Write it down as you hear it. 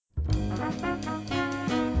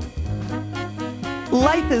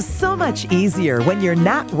Life is so much easier when you're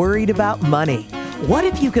not worried about money. What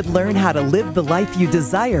if you could learn how to live the life you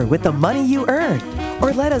desire with the money you earn?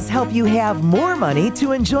 Or let us help you have more money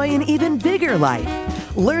to enjoy an even bigger life.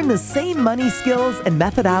 Learn the same money skills and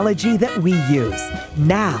methodology that we use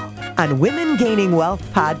now on Women Gaining Wealth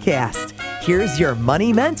podcast. Here's your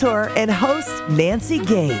money mentor and host, Nancy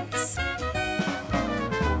Gaines.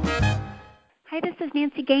 Hi, this is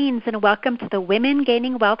Nancy Gaines, and welcome to the Women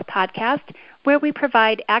Gaining Wealth podcast, where we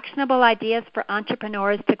provide actionable ideas for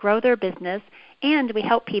entrepreneurs to grow their business, and we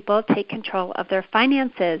help people take control of their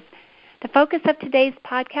finances. The focus of today's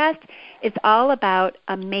podcast is all about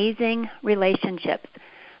amazing relationships.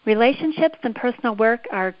 Relationships and personal work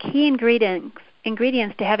are key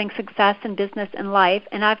ingredients to having success in business and life,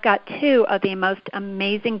 and I've got two of the most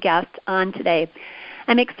amazing guests on today.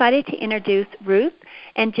 I'm excited to introduce Ruth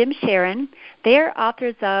and Jim Sharon. They are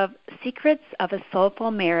authors of Secrets of a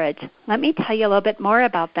Soulful Marriage. Let me tell you a little bit more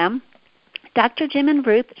about them. Dr. Jim and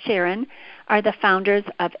Ruth Sharon are the founders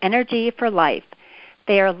of Energy for Life.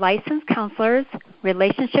 They are licensed counselors,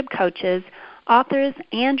 relationship coaches, authors,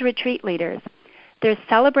 and retreat leaders. They're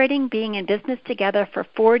celebrating being in business together for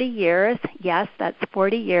 40 years. Yes, that's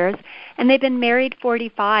 40 years. And they've been married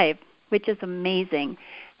 45, which is amazing.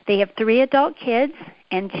 They have 3 adult kids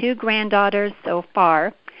and 2 granddaughters so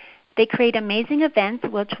far. They create amazing events,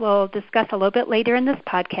 which we'll discuss a little bit later in this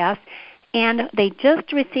podcast. And they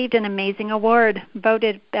just received an amazing award,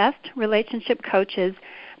 voted Best Relationship Coaches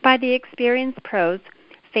by the Experience Pros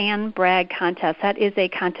Fan Brag Contest. That is a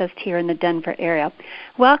contest here in the Denver area.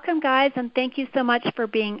 Welcome, guys, and thank you so much for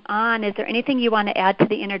being on. Is there anything you want to add to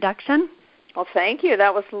the introduction? Well, thank you.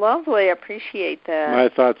 That was lovely. I appreciate that. My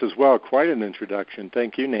thoughts as well. Quite an introduction.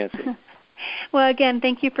 Thank you, Nancy. Well, again,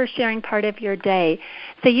 thank you for sharing part of your day.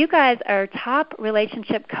 So you guys are top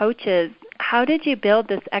relationship coaches. How did you build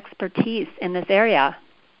this expertise in this area?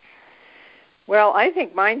 Well, I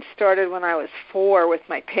think mine started when I was 4 with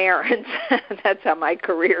my parents. That's how my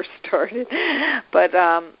career started. But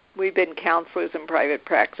we've been counselors in private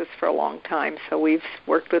practice for a long time, so we've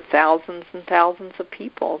worked with thousands and thousands of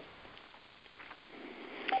people.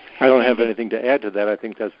 I don't have anything to add to that. I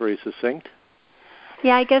think that's very succinct.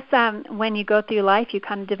 Yeah, I guess when you go through life, you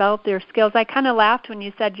kind of develop your skills. I kind of laughed when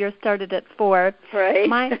you said yours started at 4. Right.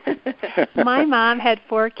 My mom had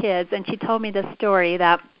 4 kids, and she told me this story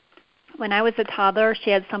that when I was a toddler, she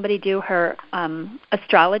had somebody do her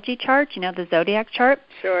astrology chart, the zodiac chart.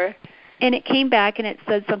 Sure. And it came back, and it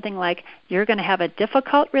said something like, you're going to have a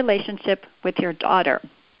difficult relationship with your daughter.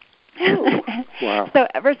 Wow. So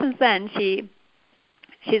ever since then,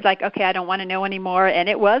 She's like, okay, I don't want to know anymore. And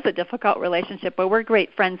it was a difficult relationship, but we're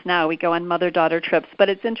great friends now. We go on mother-daughter trips. But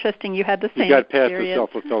it's interesting you had the same experience. You got past the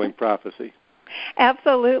self-fulfilling prophecy.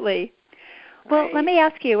 Absolutely. Well, Right. Let me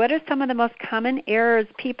ask you, what are some of the most common errors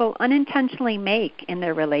people unintentionally make in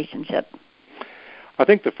their relationship? I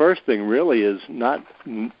think the first thing really is not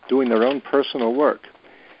doing their own personal work,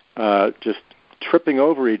 just tripping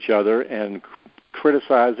over each other and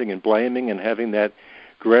criticizing and blaming and having that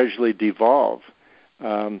gradually devolve.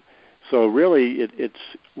 So really,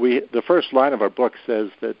 the first line of our book says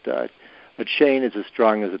that a chain is as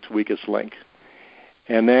strong as its weakest link.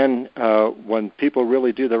 And then when people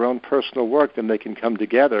really do their own personal work, then they can come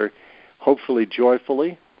together, hopefully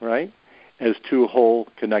joyfully, right, as 2 whole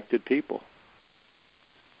connected people.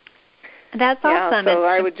 That's awesome. So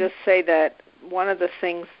I would just say that one of the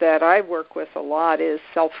things that I work with a lot is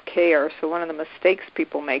self-care. So one of the mistakes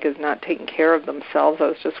people make is not taking care of themselves. I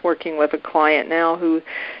was just working with a client now who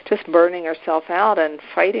just burning herself out and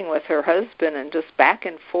fighting with her husband and just back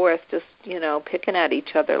and forth, just, picking at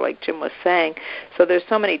each other like Jim was saying. So there's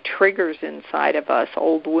so many triggers inside of us,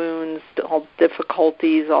 old wounds, all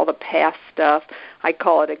difficulties, all the past stuff. I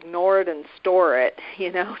call it ignore it and store it,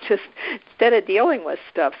 just instead of dealing with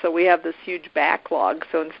stuff. So we have this huge backlog.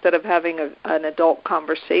 So instead of having an adult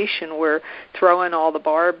conversation, we're throwing all the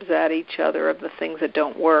barbs at each other of the things that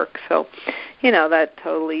don't work. So, that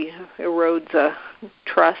totally erodes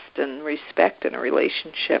trust and respect in a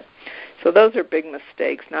relationship. So those are big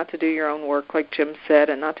mistakes, not to do your own work like Jim said,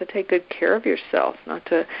 and not to take good care of yourself, not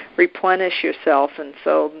to replenish yourself. And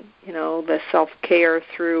so, the self-care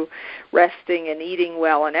through resting and eating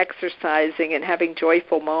well and exercising and having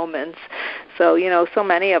joyful moments. So, so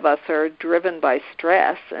many of us are driven by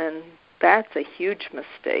stress, and that's a huge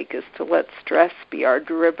mistake, is to let stress be our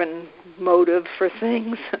driven motive for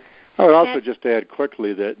things. I would also just add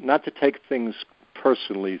quickly that not to take things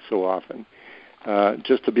personally so often.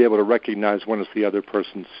 Just to be able to recognize when it's the other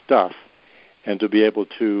person's stuff and to be able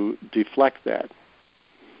to deflect that.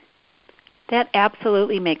 That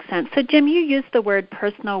absolutely makes sense. So, Jim, you used the word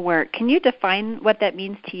personal work. Can you define what that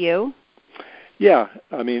means to you? Yeah.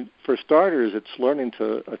 I mean, for starters, it's learning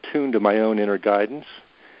to attune to my own inner guidance.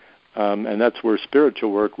 And that's where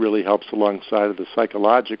spiritual work really helps alongside of the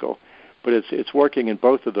psychological. But it's working in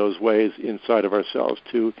both of those ways inside of ourselves,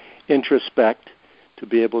 to introspect, to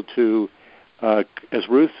be able to, as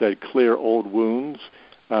Ruth said, clear old wounds,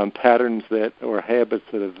 patterns that or habits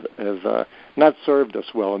that have not served us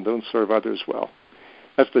well and don't serve others well.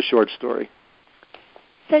 That's the short story.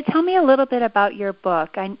 So tell me a little bit about your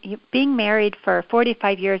book. Being married for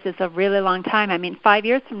 45 years is a really long time. I mean, 5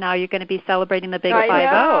 years from now, you're going to be celebrating the big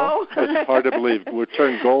 5-0. That's hard to believe. We'll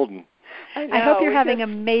turn golden. I hope you're having a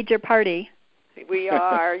major party. We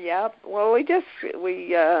are, yep. Well,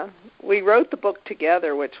 we wrote the book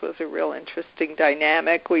together, which was a real interesting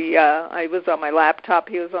dynamic. I was on my laptop,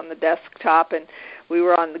 he was on the desktop, and we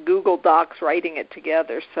were on the Google Docs writing it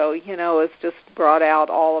together. So, it's just brought out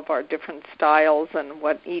all of our different styles and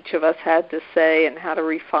what each of us had to say and how to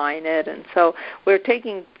refine it. And so we're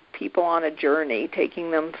taking people on a journey,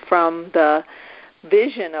 taking them from the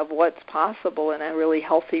vision of what's possible in a really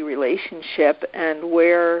healthy relationship and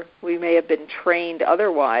where we may have been trained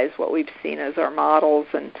otherwise, what we've seen as our models.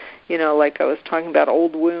 And, like I was talking about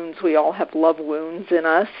old wounds, we all have love wounds in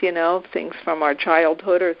us, things from our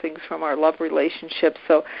childhood or things from our love relationships.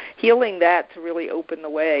 So healing that to really open the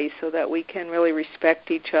way so that we can really respect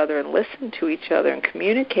each other and listen to each other and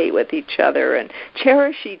communicate with each other and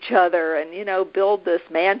cherish each other and, build this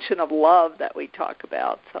mansion of love that we talk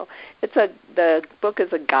about. So the book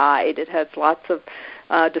is a guide. It has lots of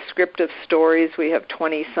descriptive stories. We have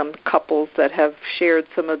 20-some couples that have shared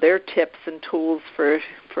some of their tips and tools for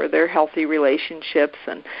their healthy relationships,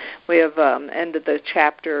 and we have ended the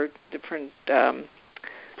chapter different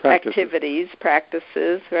activities,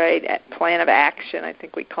 practices, right? Plan of action, I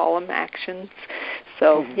think we call them actions.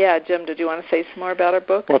 So, yeah, Jim, did you want to say some more about our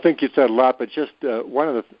book? Well, I think you said a lot, but just one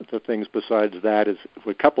of the things besides that is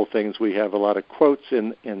a couple things. We have a lot of quotes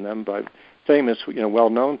in them by famous,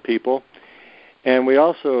 well-known people, and we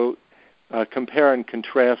also compare and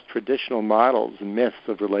contrast traditional models and myths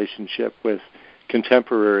of relationship with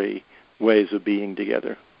contemporary ways of being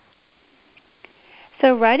together.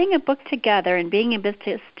 So writing a book together and being in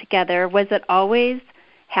business together, was it always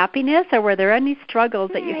happiness, or were there any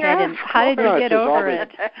struggles that you had, and how did you get over it?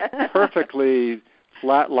 Perfectly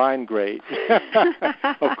flat line great.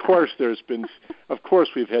 Of course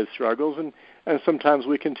we've had struggles, and sometimes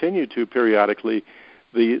we continue to periodically.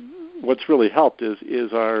 What's really helped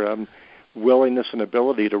is our willingness and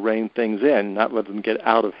ability to rein things in, not let them get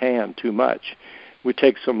out of hand too much. We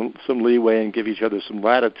take some leeway and give each other some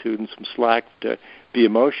latitude and some slack to be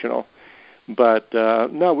emotional. But,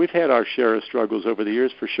 no, we've had our share of struggles over the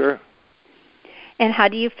years for sure. And how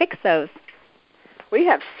do you fix those? We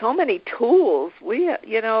have so many tools.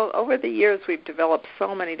 Over the years we've developed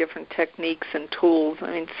so many different techniques and tools.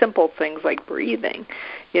 I mean, simple things like breathing,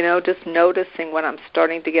 just noticing when I'm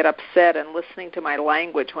starting to get upset and listening to my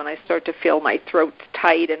language when I start to feel my throat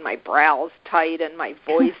tight and my brows tight and my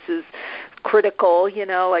voice is critical,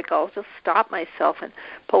 like I'll just stop myself and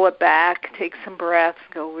pull it back, take some breaths,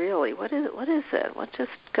 and go, really, what is it? What just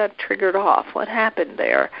got triggered off? What happened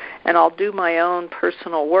there? And I'll do my own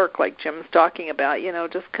personal work like Jim's talking about,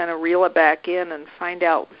 just kind of reel it back in and find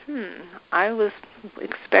out, I was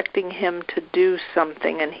expecting him to do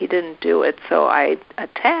something and he didn't do it, so I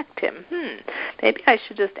attacked him. Maybe I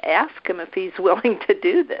should just ask him if he's willing to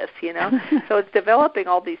do this, So it's developing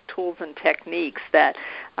all these tools and techniques that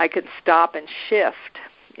I could stop and shift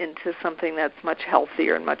into something that's much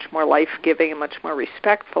healthier and much more life-giving and much more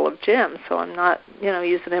respectful of Jim. So I'm not,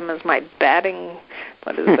 using him as my batting,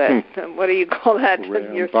 what is that? What do you call that?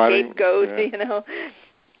 Your scapegoat,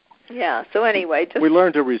 Yeah. So anyway, we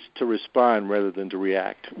learn to respond rather than to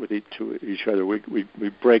react to each other. We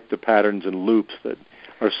break the patterns and loops that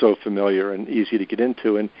are so familiar and easy to get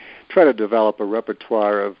into, and try to develop a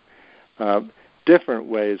repertoire of different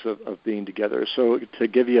ways of being together. So to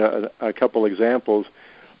give you a couple examples,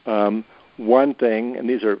 one thing, and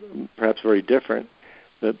these are perhaps very different,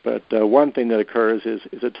 but one thing that occurs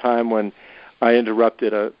is a time when I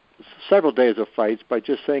interrupted several days of fights by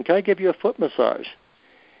just saying, "Can I give you a foot massage?"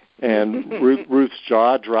 And Ruth's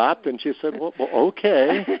jaw dropped, and she said, well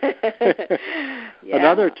okay. Yeah.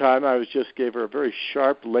 Another time, I just gave her a very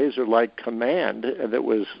sharp, laser-like command that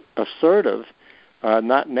was assertive,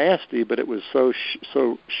 not nasty, but it was so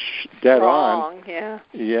dead Strong, on. Yeah.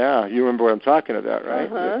 Yeah, you remember what I'm talking about,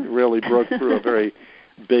 right? It really broke through a very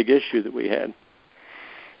big issue that we had.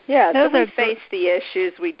 Yeah, so we face the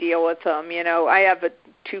issues, we deal with them. I have a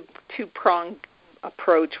two-pronged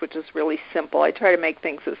approach, which is really simple. I try to make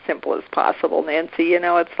things as simple as possible, Nancy.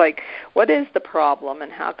 It's like, what is the problem,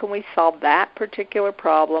 and how can we solve that particular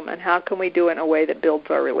problem, and how can we do it in a way that builds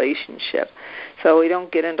our relationship? So we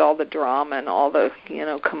don't get into all the drama and all the,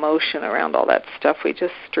 commotion around all that stuff. We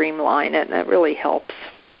just streamline it, and it really helps.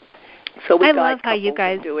 So we guide couples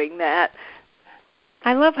in doing that.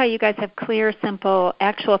 I love how you guys have clear, simple,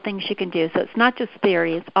 actual things you can do. So it's not just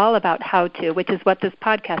theory. It's all about how to, which is what this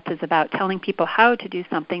podcast is about, telling people how to do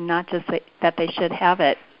something, not just that they should have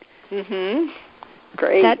it. Mm-hmm.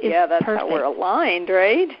 Great. That's perfect. How we're aligned,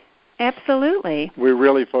 right? Absolutely. We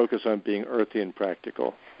really focus on being earthy and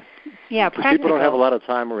practical. Yeah, practical. People don't have a lot of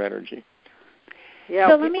time or energy. Yeah,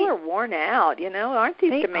 so people are worn out, Aren't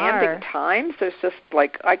these demanding times? There's just,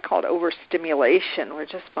 I call it overstimulation. We're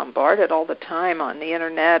just bombarded all the time on the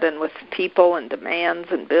Internet and with people and demands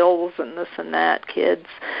and bills and this and that, kids.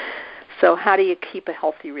 So how do you keep a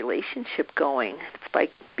healthy relationship going? It's by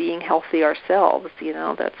being healthy ourselves,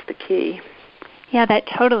 that's the key. Yeah, that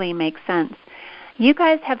totally makes sense. You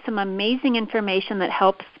guys have some amazing information that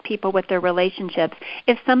helps people with their relationships.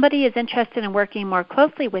 If somebody is interested in working more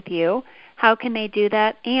closely with you, how can they do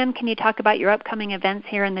that? And can you talk about your upcoming events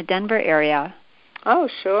here in the Denver area? Oh,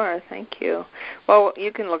 sure. Thank you. Well,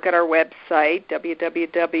 you can look at our website,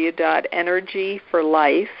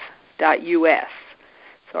 www.energyforlife.us.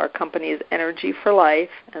 So our company is Energy for Life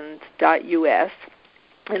and .us.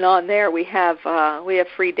 And on there we have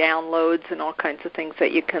free downloads and all kinds of things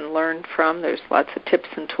that you can learn from. There's lots of tips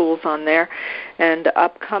and tools on there. And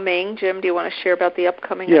upcoming, Jim, do you want to share about the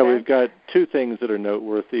upcoming event? Yeah, we've got two things that are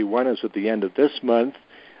noteworthy. One is at the end of this month,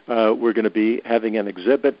 we're going to be having an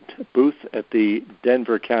exhibit booth at the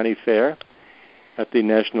Denver County Fair at the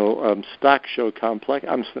National Stock Show Complex.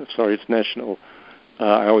 I'm sorry, it's National,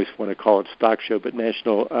 I always want to call it Stock Show, but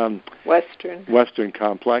National Western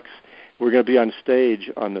Complex. We're going to be on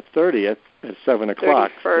stage on the 30th at 7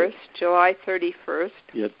 o'clock. July 31st.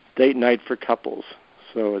 Yeah, date night for couples.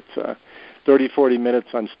 So it's 30-40 minutes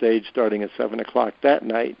on stage starting at 7 o'clock that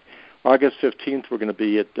night. August 15th, we're going to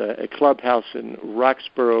be at a clubhouse in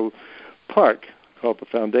Roxborough Park called The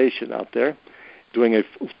Foundation out there, doing a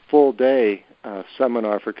full-day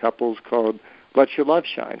seminar for couples called Let Your Love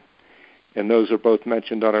Shine. And those are both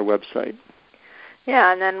mentioned on our website.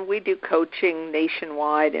 Yeah, and then we do coaching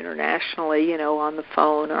nationwide, internationally, on the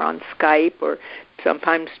phone or on Skype, or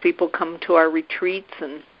sometimes people come to our retreats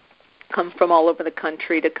and come from all over the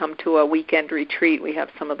country to come to a weekend retreat. We have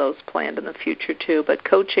some of those planned in the future, too. But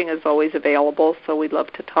coaching is always available, so we'd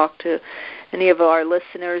love to talk to any of our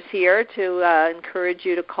listeners here to encourage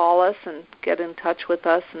you to call us and get in touch with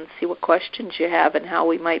us and see what questions you have and how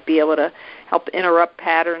we might be able to help interrupt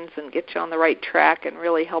patterns and get you on the right track and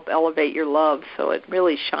really help elevate your love so it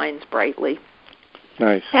really shines brightly.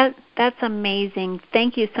 Nice. That's amazing.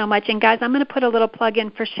 Thank you so much. And, guys, I'm going to put a little plug in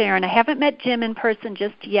for Sharon. I haven't met Jim in person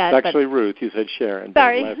just yet. It's actually Ruth. You said Sharon.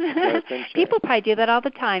 Sorry. Last Sharon. People probably do that all the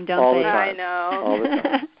time, don't all they? The time. I know. All the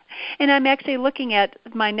time. And I'm actually looking at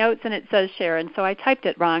my notes, and it says Sharon, so I typed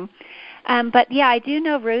it wrong. But, yeah, I do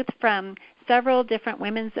know Ruth from several different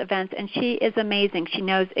women's events, and she is amazing. She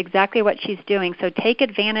knows exactly what she's doing. So take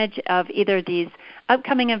advantage of either these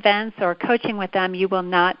upcoming events or coaching with them. You will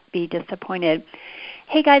not be disappointed.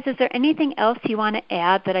 Hey, guys, is there anything else you want to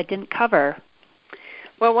add that I didn't cover?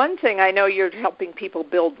 Well, one thing, I know you're helping people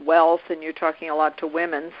build wealth, and you're talking a lot to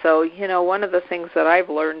women. So, one of the things that I've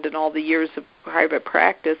learned in all the years of private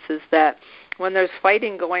practice is that when there's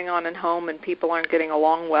fighting going on at home and people aren't getting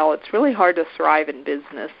along well, it's really hard to thrive in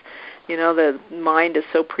business. The mind is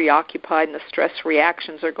so preoccupied and the stress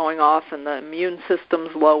reactions are going off and the immune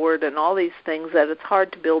system's lowered and all these things that it's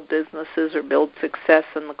hard to build businesses or build success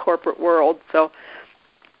in the corporate world. So,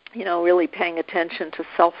 really paying attention to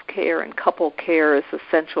self-care and couple care is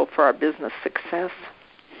essential for our business success.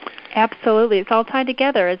 Absolutely. It's all tied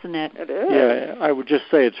together, isn't it? It is. Yeah, I would just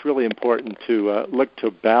say it's really important to look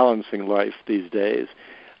to balancing life these days.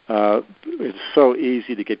 It's so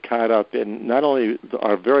easy to get caught up in not only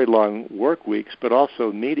our very long work weeks, but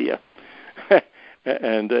also media.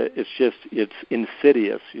 And it's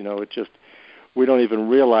insidious. We don't even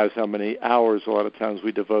realize how many hours a lot of times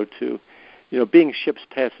we devote to being ships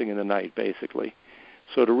passing in the night, basically.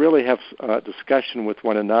 So to really have a discussion with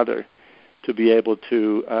one another, to be able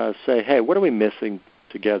to say, hey, what are we missing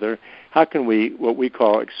together? How can we, what we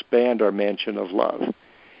call, expand our mansion of love?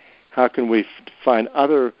 How can we find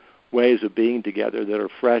other ways of being together that are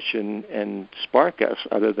fresh and spark us,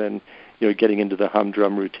 other than getting into the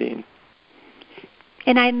humdrum routine?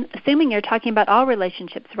 And I'm assuming you're talking about all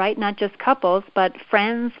relationships, right? Not just couples, but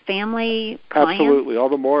friends, family, clients? Absolutely. All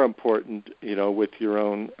the more important, with your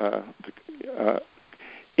own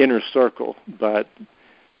inner circle, but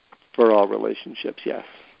for all relationships, yes.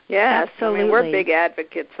 Yes, absolutely. I mean, we're big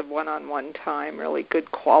advocates of one-on-one time, really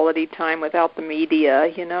good quality time without the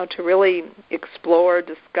media, to really explore,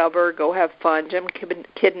 discover, go have fun. Jim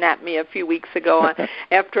kidnapped me a few weeks ago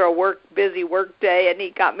after a busy work day, and he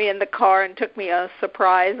got me in the car and took me a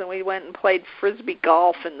surprise, and we went and played Frisbee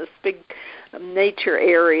golf in this big nature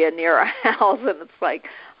area near our house, and it's like,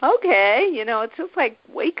 okay, it's just like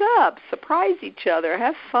wake up, surprise each other,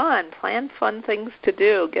 have fun, plan fun things to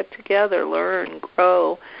do, get together, learn,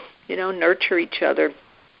 grow, nurture each other,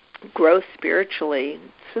 grow spiritually.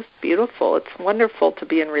 It's just beautiful. It's wonderful to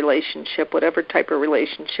be in relationship, whatever type of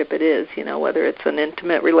relationship it is, whether it's an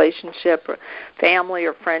intimate relationship or family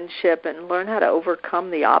or friendship, and learn how to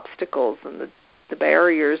overcome the obstacles and the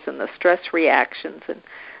barriers and the stress reactions, and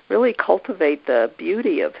really cultivate the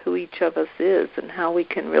beauty of who each of us is and how we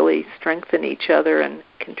can really strengthen each other and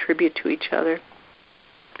contribute to each other.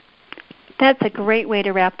 That's a great way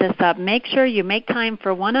to wrap this up. Make sure you make time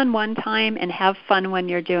for one-on-one time and have fun when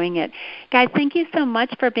you're doing it. Guys, thank you so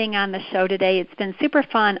much for being on the show today. It's been super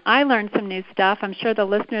fun. I learned some new stuff. I'm sure the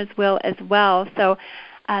listeners will as well. So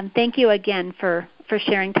thank you again for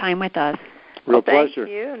sharing time with us. Real pleasure.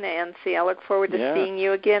 Thank you, Nancy. I look forward to seeing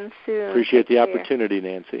you again soon. Appreciate the opportunity,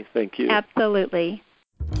 Nancy. Thank you. Absolutely.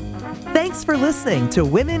 Thanks for listening to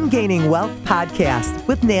Women Gaining Wealth Podcast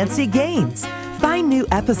with Nancy Gaines. Find new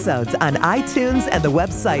episodes on iTunes and the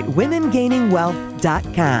website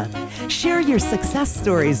womengainingwealth.com. Share your success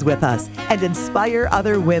stories with us and inspire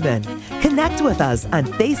other women. Connect with us on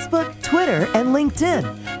Facebook, Twitter, and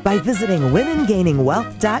LinkedIn by visiting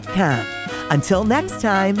womengainingwealth.com. Until next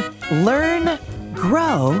time, learn,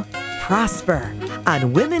 grow, prosper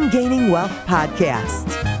on Women Gaining Wealth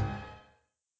Podcast.